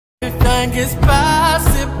anything is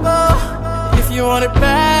possible if you want it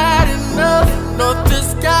bad enough. Know the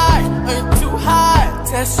sky ain't too high.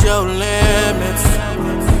 Test your limits.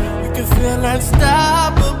 You can feel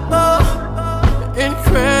unstoppable,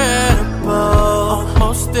 incredible.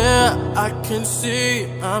 Almost there, I can see.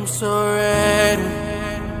 I'm so ready.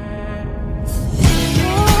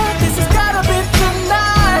 This has gotta be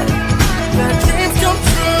tonight. The dreams come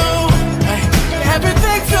true. Hey,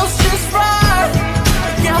 everything feels just right.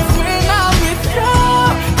 Yeah, when I'm with you,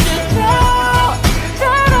 you know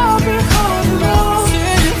that I'll be holding on.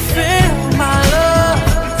 Did you feel my love?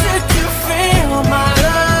 Did you feel my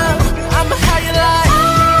love? I'ma how you like.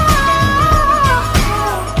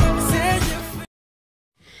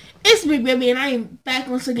 It's Big Baby, and I am back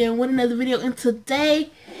once again with another video. And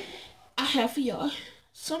today, I have for y'all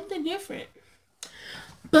something different.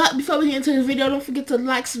 But before we get into this video, don't forget to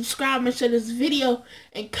like, subscribe, and share this video.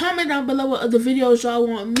 And comment down below what other videos y'all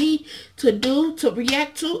want me to do, to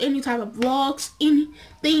react to, any type of vlogs,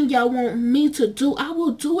 anything y'all want me to do. I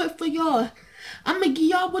will do it for y'all. I'm going to give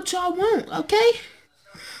y'all what y'all want, okay?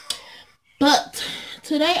 But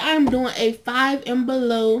today I'm doing a 5 and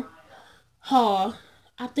below haul.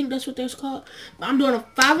 I think that's what that's called. But I'm doing a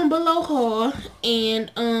 5 and below haul.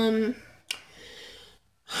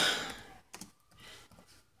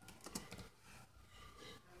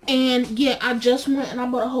 And yeah, I just went and I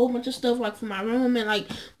bought a whole bunch of stuff like for my room and like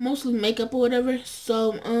mostly makeup or whatever.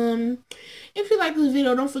 So if you like this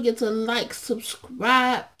video, don't forget to like,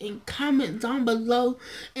 subscribe, and comment down below,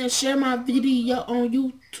 and share my video on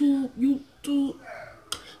YouTube.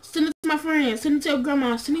 Send it to my friends, send it to your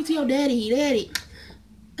grandma, send it to your daddy.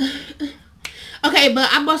 Okay,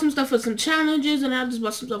 but I bought some stuff for some challenges, and I just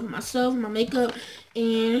bought some stuff for myself, my makeup,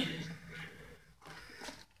 and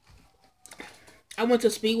I went to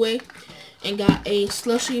Speedway and got a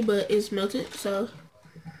slushie, but it's melted. So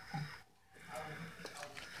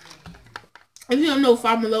if you don't know what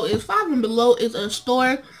 5 and below is, 5 and below is a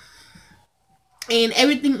store, and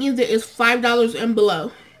everything in there is $5 and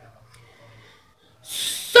below.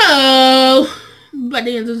 So by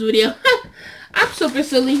the end of this video, I'm super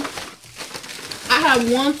silly. I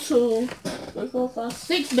have 1, 2, 3, 4, 5,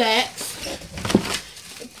 6 bags.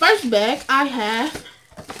 The first bag I have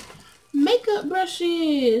makeup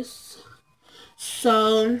brushes.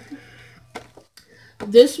 So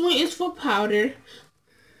this one is for powder.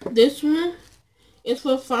 This one is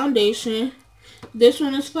for foundation. This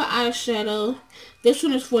one is for eyeshadow. This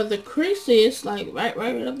one is for the creases, like right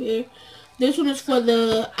up here. This one is for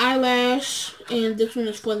the eyelash, and this one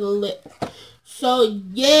is for the lip. So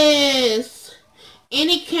yes, and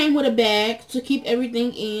it came with a bag to keep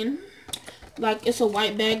everything in. Like it's a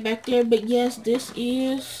white bag back there, but yes, this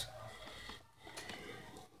is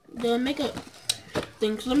the makeup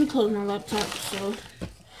thing. So let me close my laptop. So,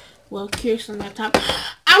 well, Kirsten's laptop.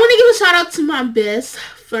 I want to give a shout out to my best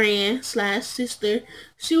friend / sister.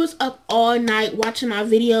 She was up all night watching my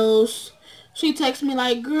videos. She texted me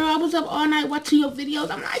like, "Girl, I was up all night watching your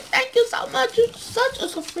videos." I'm like, "Thank you so much. You're such a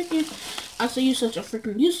freaking." I say you such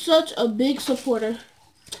a big supporter.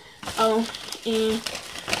 Oh, and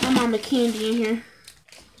my mama Candy in here.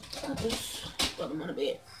 I just put them on the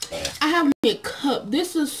bed. I have me a cup.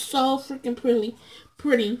 This is so freaking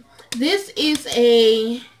pretty. This is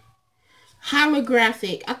a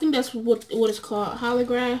holographic. I think that's what it's called.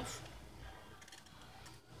 Holograph.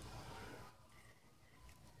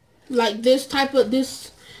 Like this type of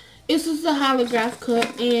this is a holograph cup,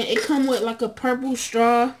 and it come with like a purple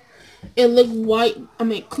straw. It look white, I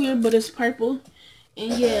mean clear, but it's purple.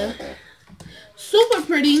 And yeah, super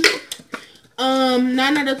pretty. 9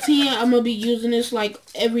 out of 10. I'm gonna be using this like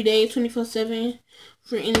every day, 24/7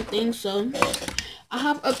 for anything. So I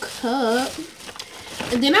have a cup,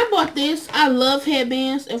 and then I bought this. I love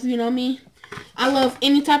headbands. If you know me, I love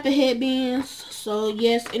any type of headbands. So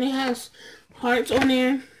yes, and it has hearts on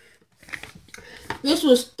there. This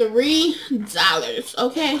was $3.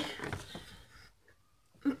 Okay,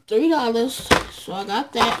 $3. So I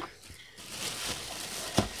got that.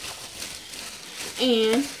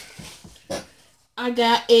 And I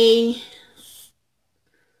got a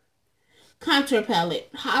contour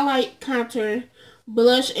palette, highlight, contour,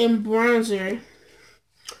 blush, and bronzer.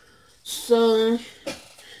 So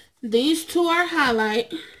these two are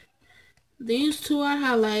highlight.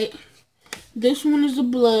 This one is a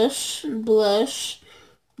blush,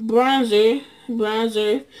 bronzer,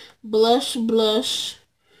 blush,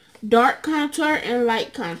 dark contour, and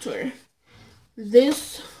light contour.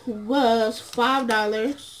 This was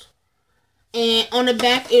 $5. And on the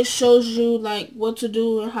back, it shows you like what to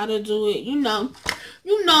do and how to do it. You know.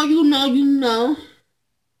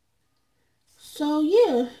 So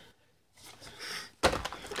yeah.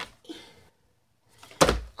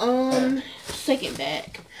 second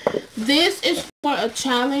bag. This is for a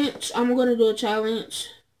challenge. I'm gonna do a challenge.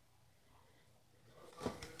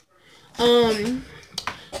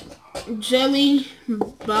 Jelly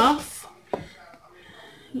bath.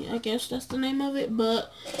 I guess that's the name of it.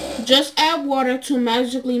 But just add water to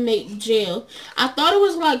magically make gel. I thought it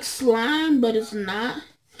was like slime, but it's not.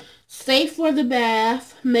 Safe for the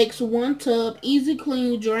bath. Makes 1 tub. Easy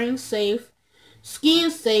clean, drain safe. Skin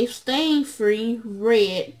safe, stain free,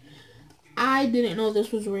 red. I didn't know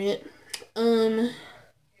this was red.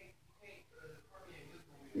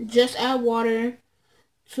 Just add water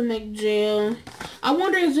to make gel. I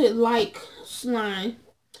wonder, is it like slime?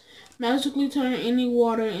 Magically turn any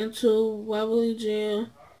water into wobbly gel.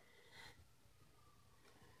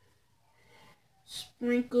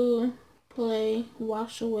 Sprinkle, play,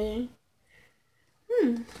 wash away.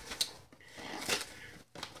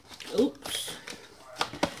 Oops.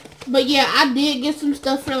 But yeah, I did get some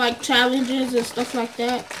stuff for like challenges and stuff like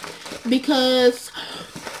that. Because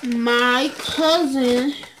my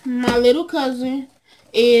cousin, my little cousin,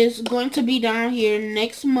 is going to be down here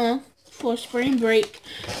next month for spring break.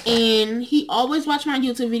 And he always watch my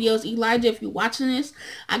YouTube videos. Elijah, if you're watching this,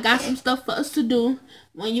 I got some stuff for us to do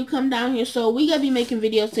when you come down here. So we gotta be making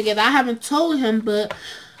videos together. I haven't told him, but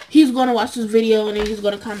he's gonna watch this video and then he's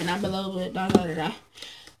gonna comment down below. But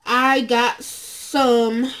I got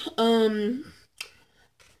some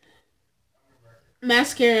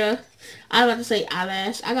mascara. I was about to say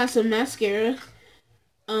eyelash. I got some mascara.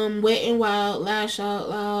 Wet n Wild, Lash Out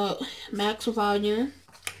Loud, Max Volume.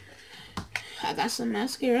 I got some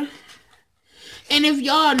mascara. And if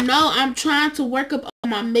y'all know, I'm trying to work up on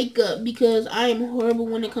my makeup because I am horrible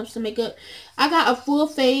when it comes to makeup. I got a full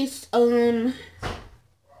face eyeshadow.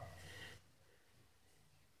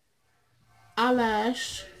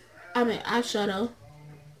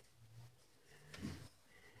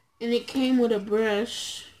 And it came with a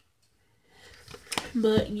brush.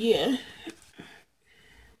 But yeah,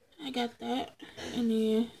 I got that. And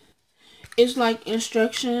then it's like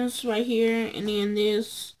instructions right here. And then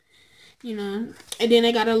this, you know. And then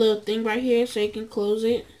I got a little thing right here so you can close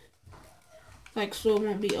it. Like so it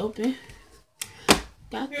won't be open.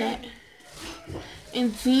 Got that.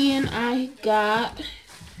 And then I got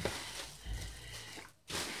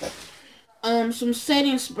some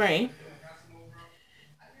setting spray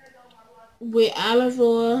with olive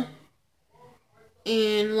oil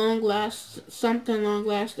and something long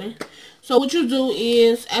lasting. So what you do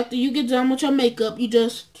is after you get done with your makeup, you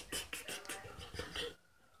just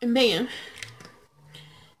and bam.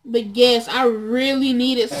 But yes, I really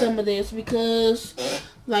needed some of this because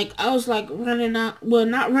like I was like running out. Well,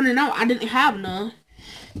 not running out. I didn't have none.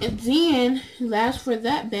 And then last for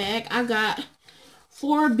that bag, I got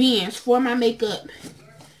 4 bins for my makeup.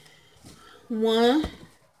 1,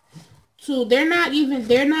 2. They're not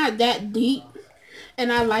that deep.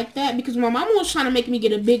 And I like that because my mama was trying to make me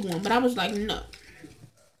get a big one. But I was like, no.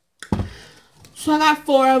 So I got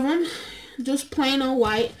 4 of them. Just plain old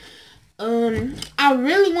white. I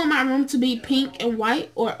really want my room to be pink and white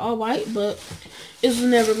or all white. But it's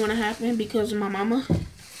never going to happen because of my mama.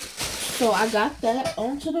 So I got that.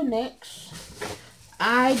 On to the next.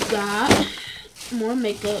 I got more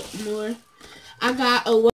makeup. I got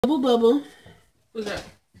a Wubble Bubble. What's that?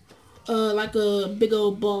 Like a big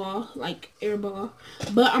old ball, like air ball.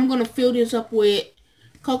 But I'm gonna fill this up with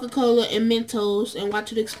Coca-Cola and Mentos and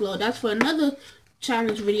watch it explode. That's for another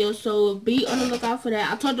challenge video, so be on the lookout for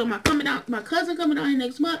that. I told them my cousin coming out here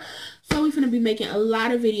next month, so we're gonna be making a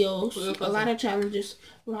lot of videos, a lot of challenges.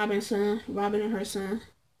 Robin and her son.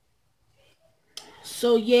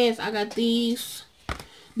 So yes, I got these.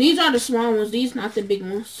 These are the small ones. These not the big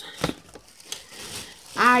ones.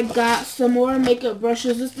 I got some more makeup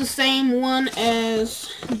brushes. It's the same one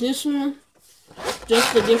as this one,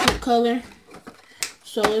 just a different color.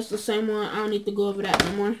 So it's the same one. I don't need to go over that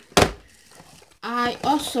no more. I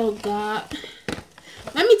also got,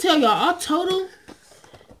 let me tell y'all, all total,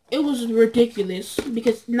 it was ridiculous.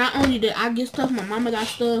 Because not only did I get stuff, my mama got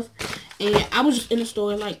stuff. And I was just in the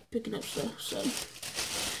store, like, picking up stuff. So,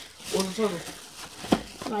 what's the total?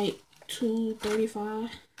 Like, $2.35.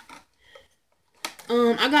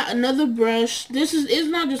 I got another brush. It's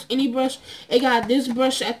not just any brush. It got this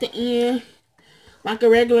brush at the end, like a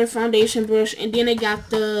regular foundation brush, and then it got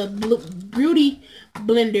the beauty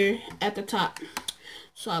blender at the top.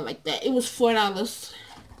 So I like that. It was $4.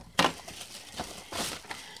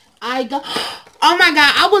 I got, oh my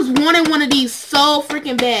god, I was wanting one of these so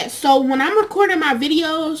freaking bad. So when I'm recording my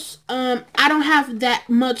videos, I don't have that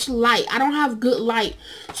much light. I don't have good light.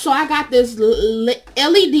 So I got this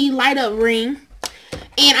LED light up ring.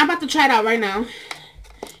 And I'm about to try it out right now.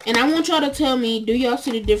 And I want y'all to tell me, do y'all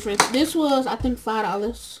see the difference? This was, I think,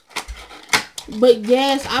 $5. But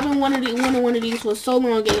yes, I've been wanting one of these for so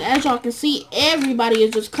long. And as y'all can see, everybody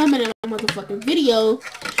is just coming in a motherfucking video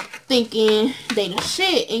thinking they the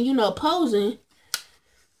shit and, you know, posing.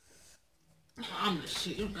 I'm the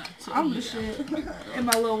shit. You gotta tell I'm me the that. shit. In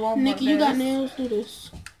my little Walmart Nikki, you got vest. nails? Do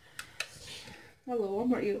this. My little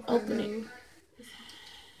Walmart uniform. Open it.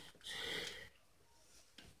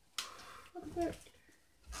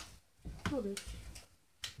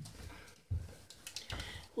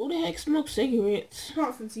 Who the heck smokes cigarettes?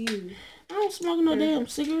 Talking to you. I don't smoke no damn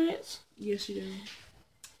cigarettes. Yes, you do.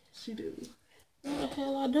 She do. What the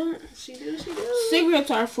hell I don't? She do. She do. Cigarettes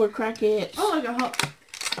are for crackheads. Oh, like a hot.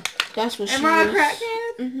 That's what she is. Am I a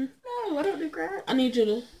crackhead? Mm-hmm. No, I don't do crack. I need you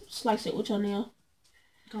to slice it with your nail.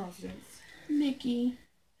 Confidence. Nikki.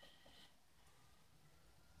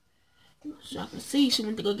 So I can see she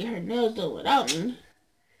went to go get her nails done without me.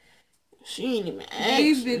 She ain't even asked.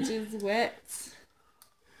 These bitches wet.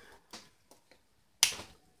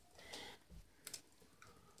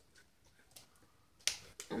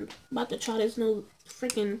 I'm about to try this new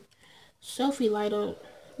freaking selfie light up.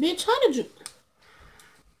 Bitch, how did you...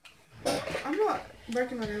 I'm not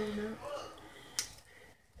breaking my nails now.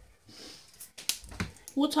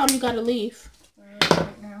 What time you gotta leave?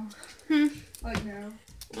 Like now. Like now.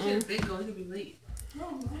 You should have been going. You'll be late.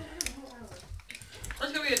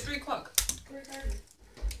 It's gonna be at 3 o'clock. 3:30.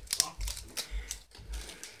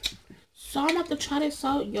 So I'm about to try this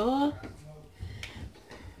out, y'all.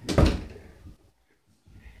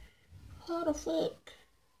 How the fuck?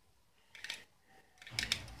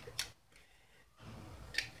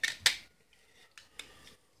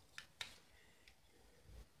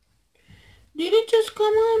 Did it just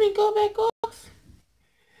come on and go back off?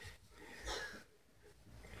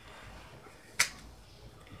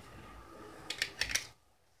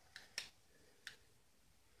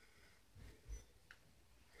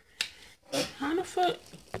 How the fuck?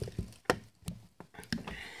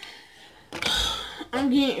 I'm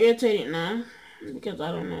getting irritated now because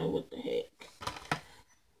I don't know what the heck.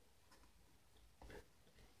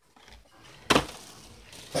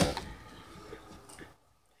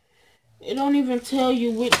 It don't even tell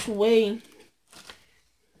you which way.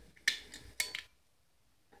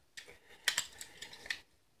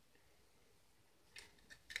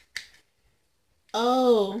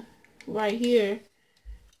 Oh, right here.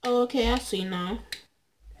 Oh, okay, I see now.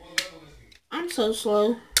 I'm so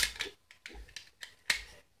slow.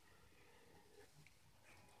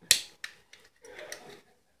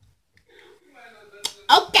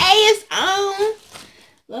 Okay, it's on.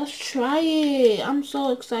 Let's try it. I'm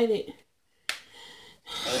so excited.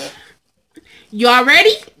 Y'all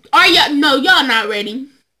ready? Are y'all? No, y'all not ready.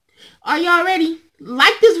 Are y'all ready?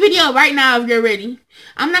 Like this video right now if you're ready.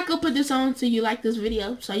 I'm not gonna put this on until you like this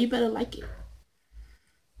video, so you better like it.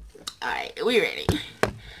 Alright, we ready.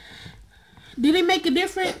 Did it make a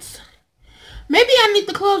difference? Maybe I need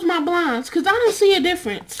to close my blinds because I don't see a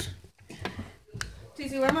difference.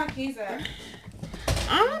 TC, where are my keys at?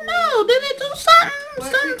 I don't know. Did it do something?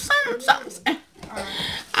 Alright.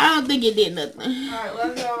 I don't think it did nothing. Alright,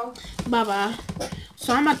 let's go. Bye-bye.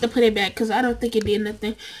 So I'm about to put it back because I don't think it did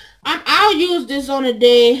nothing. I'll use this on a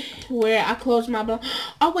day where I close my blind.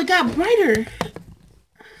 Oh, it got brighter.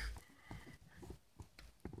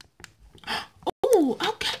 Oh,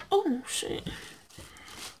 okay. Oh, shit.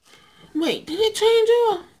 Wait, did it change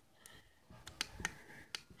up?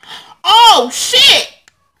 Oh, shit.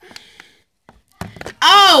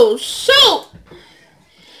 Oh, shoot.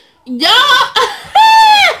 Y'all.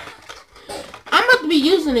 I'm about to be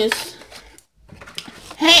using this.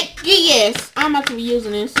 Heck yes. I'm about to be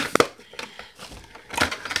using this.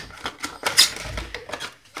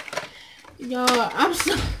 Y'all, I'm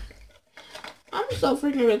so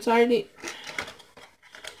freaking retarded.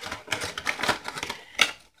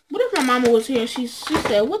 What if my mama was here and she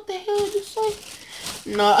said, what the hell did you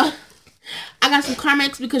say? No. I got some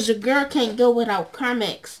Carmex because your girl can't go without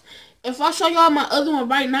Carmex. If I show y'all my other one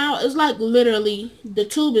right now, it's like literally the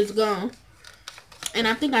tube is gone. And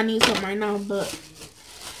I think I need some right now, but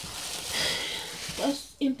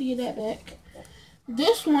let's empty that back.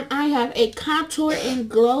 This one I have a contour and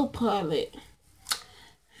glow palette.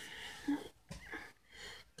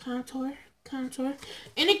 Contour.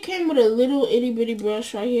 And it came with a little itty bitty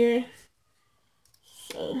brush right here.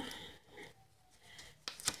 So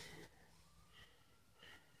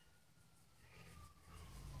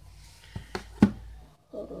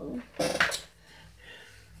hold on.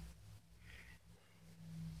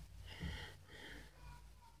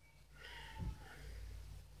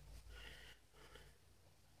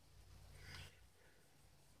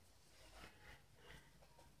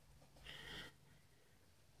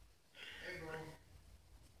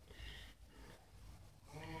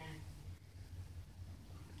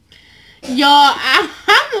 Y'all, I'm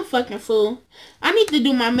a fucking fool. I need to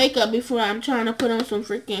do my makeup before I'm trying to put on some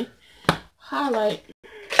freaking highlight.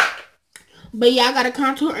 But yeah, I got a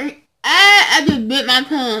contour. I just bit my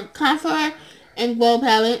tongue. Contour and glow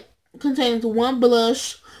palette contains 1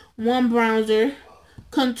 blush, 1 bronzer,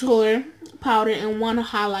 contour powder, and 1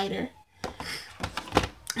 highlighter.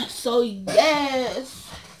 So yes,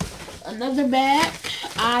 another bag.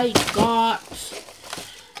 I got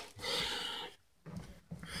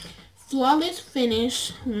Flawless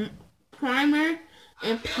Finish primer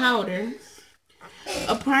and powder.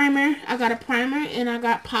 A primer, I got a primer and I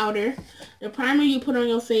got powder. The primer you put on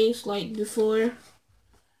your face like before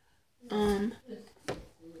when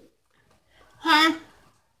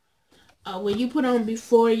you put on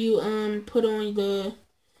before you put on the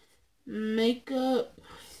makeup.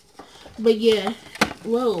 But yeah,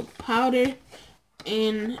 whoa, powder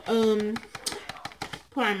and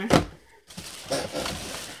primer.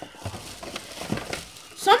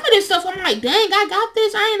 Some of this stuff I'm like, dang, I got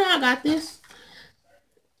this. I ain't know I got this.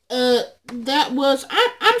 That was,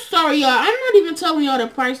 I'm sorry, y'all. I'm not even telling y'all the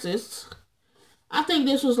prices. I think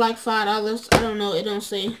this was like $5. I don't know. It don't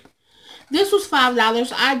say. This was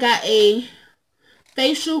 $5. I got a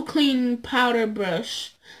facial cleaning powder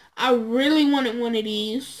brush. I really wanted one of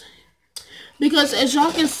these. Because as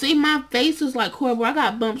y'all can see, my face is like horrible. I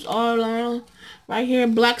got bumps all along. Right here,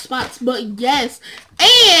 black spots. But yes.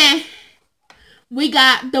 And we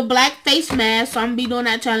got the black face mask, so I'm going to be doing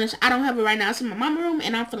that challenge. I don't have it right now. It's in my mama room,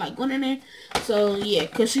 and I feel like going in there. So, yeah,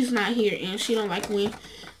 because she's not here, and she don't like when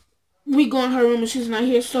we go in her room and she's not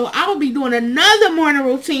here. So, I will be doing another morning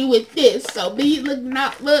routine with this. So, be looking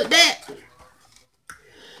out for that.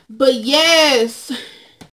 But, yes,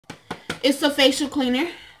 it's a facial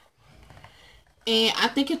cleaner. And I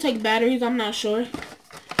think it takes batteries. I'm not sure.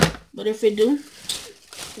 But if it do,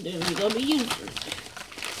 then we're going to be using it.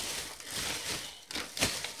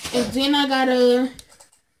 And then I got a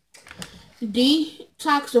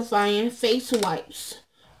detoxifying face wipes.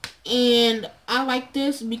 And I like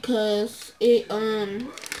this because it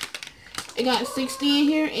got 60 in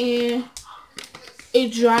here and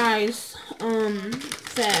it dries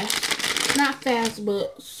fast. Not fast,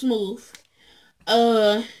 but smooth.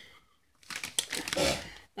 That's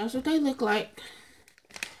what they look like.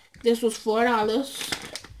 This was $4.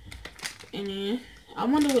 And then I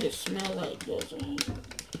wonder what it smells like.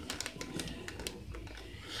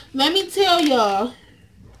 Let me tell y'all.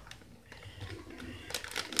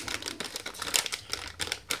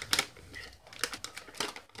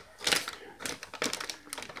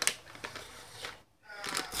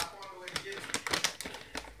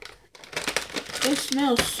 It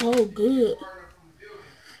smells so good.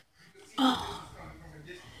 Oh.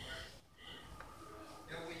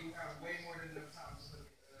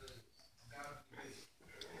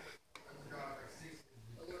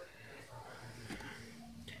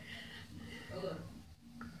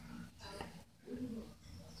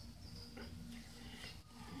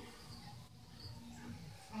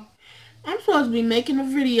 I'm supposed to be making a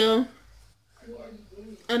video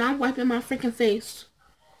and I'm wiping my freaking face.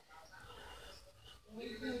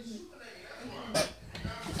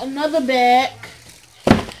 Another bag.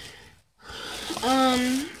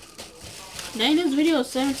 Dang, this video is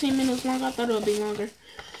 17 minutes long. I thought it would be longer.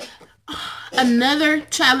 Another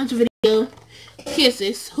challenge video.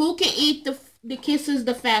 Kisses. Who can eat the kisses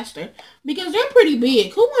the faster? Because they're pretty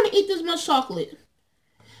big. Who want to eat this much chocolate?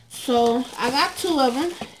 So, I got 2 of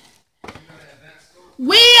them.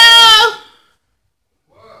 Will!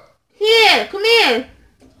 Here, come here.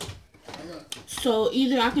 So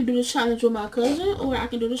either I can do this challenge with my cousin, or I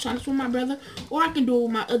can do this challenge with my brother, or I can do it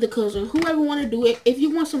with my other cousin. Whoever want to do it. If you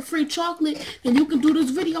want some free chocolate, then you can do this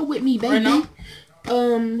video with me, baby. Right now?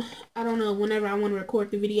 I don't know. Whenever I want to record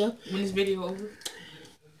the video. When this video over.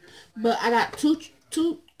 But I got two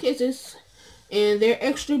kisses, and they're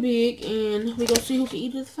extra big, and we gonna see who can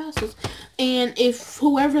eat it the fastest. And if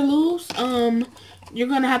whoever lose, you're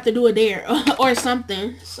gonna have to do a dare or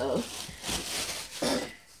something. So.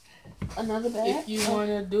 Another bag. If you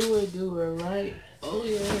wanna do it right. Oh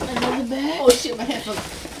yeah. Another bag. Oh shit, my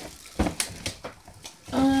headphones.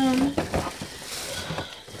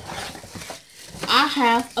 I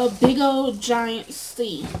have a big old giant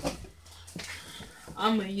C.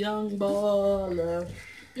 I'm a young baller.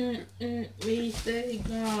 We stay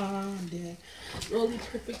gone. Really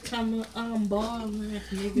perfect time I'm balling.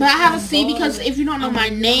 But I have a C because if you don't know my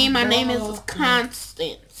name is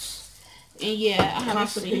Constance. And yeah, I have a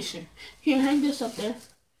C. Here, hang this up there.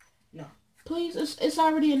 No. Please, it's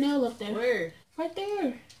already a nail up there. Where? Right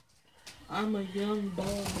there. I'm a young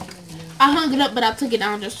baller. I hung it up, but I took it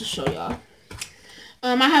down just to show y'all.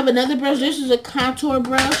 I have another brush. This is a contour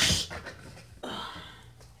brush.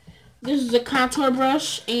 This is a contour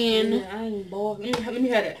brush, and yeah, I ain't bald. Let me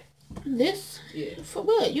have that. This? Yeah. For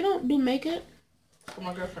what? You don't do makeup? For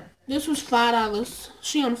my girlfriend. This was $5.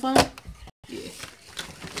 She on the phone? Yeah.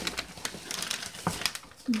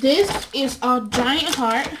 This is a giant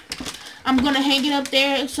heart. I'm gonna hang it up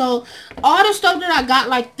there. So all the stuff that I got,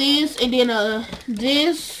 like this, and then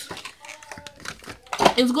this,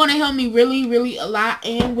 is gonna help me really a lot,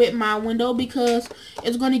 and with my window, because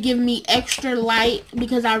it's gonna give me extra light,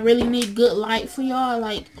 because I really need good light for y'all.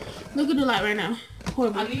 Like, look at the light right now.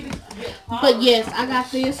 Horrible. But yes, I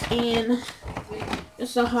got this, and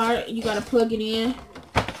it's a heart. You gotta plug it in.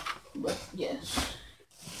 But yes.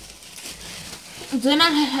 Then I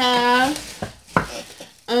have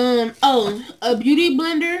a beauty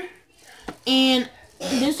blender, and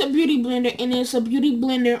this is a beauty blender, and it's a beauty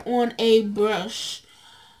blender on a brush,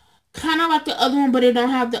 kind of like the other one, but it don't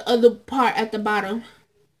have the other part at the bottom.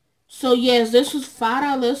 So yes, this was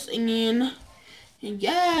 $5, and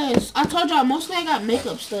yes, I told y'all mostly I got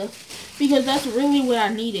makeup stuff because that's really what I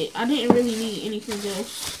needed. I didn't really need anything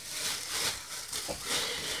else.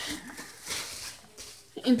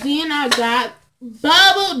 And then I got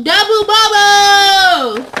double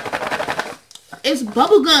bubble. It's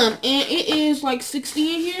bubble gum, and it is like 60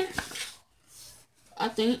 in here, I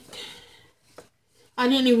think. I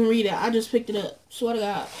didn't even read it. I just picked it up. Swear to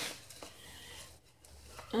God.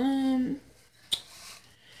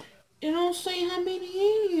 It don't say how many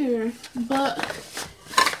in here, but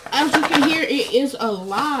as you can hear, it is a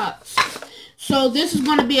lot. So this is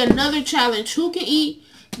going to be another challenge. Who can eat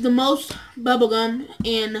the most bubblegum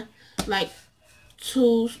in like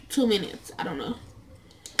two minutes? I don't know.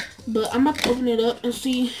 But I'm about to open it up and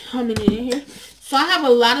see how many in here. So I have a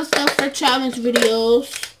lot of stuff for challenge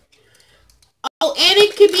videos. Oh, and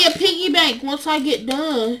it could be a piggy bank once I get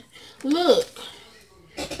done. Look.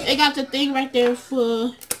 They got the thing right there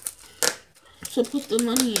to put the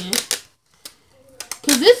money in.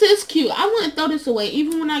 Because this is cute. I wouldn't throw this away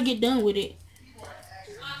even when I get done with it.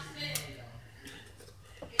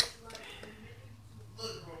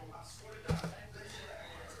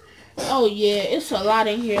 Oh yeah, it's a lot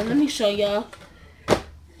in here. Let me show y'all.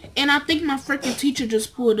 And I think my freaking teacher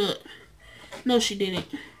just pulled up. No, she didn't.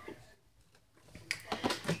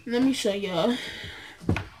 Let me show y'all.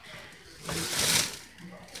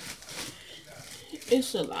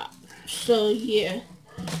 It's a lot. So yeah,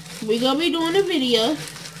 we gonna be doing a video.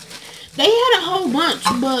 They had a whole bunch,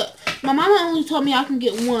 but my mama only told me I can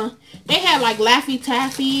get one. They had like Laffy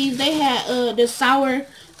Taffies. They had the Sour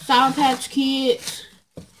Patch Kids.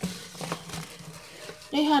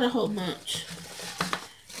 They had a whole bunch.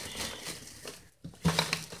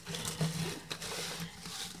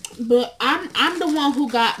 But I'm the one who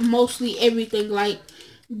got mostly everything. Like,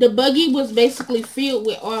 the buggy was basically filled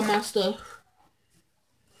with all my stuff.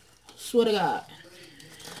 Swear to God.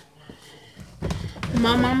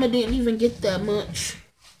 My mama didn't even get that much.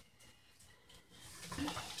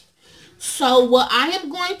 So what I am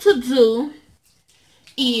going to do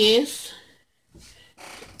is,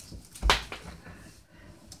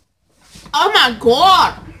 oh my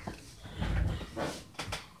God.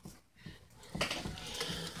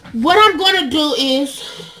 What I'm going to do is,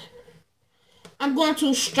 I'm going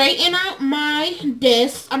to straighten out my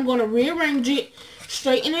desk. I'm going to rearrange it,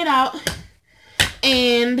 straighten it out,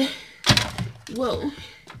 and, whoa.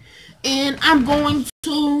 And I'm going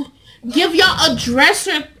to give y'all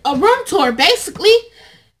a room tour, basically.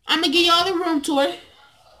 I'm going to give y'all the room tour.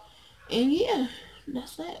 And yeah,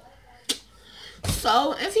 that's that.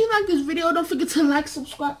 So, if you like this video, don't forget to like,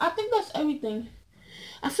 subscribe. I think that's everything.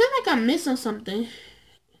 I feel like I'm missing something.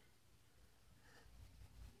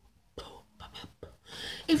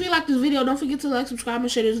 If you like this video, don't forget to like, subscribe, and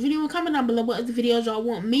share this video, and comment down below what other videos y'all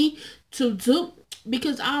want me to do,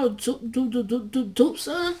 because I'll do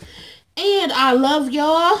some. And I love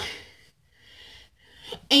y'all.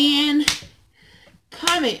 And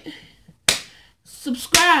comment,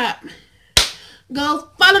 subscribe. Go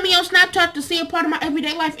follow me on Snapchat to see a part of my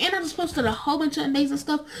everyday life. And I just posted a whole bunch of amazing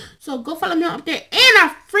stuff. So go follow me up there. And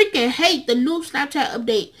I freaking hate the new Snapchat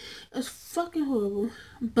update. It's fucking horrible.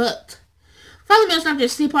 But follow me on Snapchat to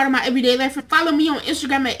see a part of my everyday life. And follow me on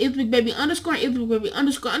Instagram at @bigbaby_,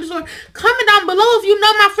 @bigbaby__. Comment down below if you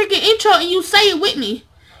know my freaking intro and you say it with me.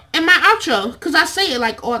 And my outro. Because I say it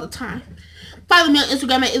like all the time. Follow me on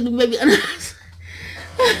Instagram at @bigbaby_.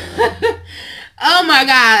 Oh my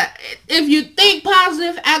God. If you think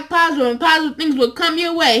positive, act positive, and positive things will come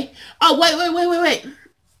your way. Oh, wait.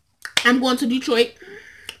 I'm going to Detroit,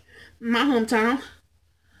 my hometown.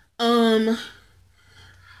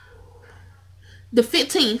 the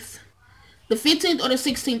 15th. The 15th or the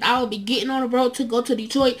 16th, I will be getting on the road to go to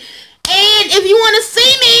Detroit. And if you want to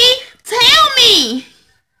see me, tell me.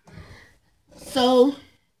 So,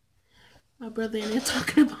 my brother and they're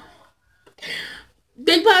talking about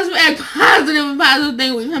big positive, act positive and positive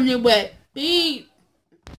thing with him, but be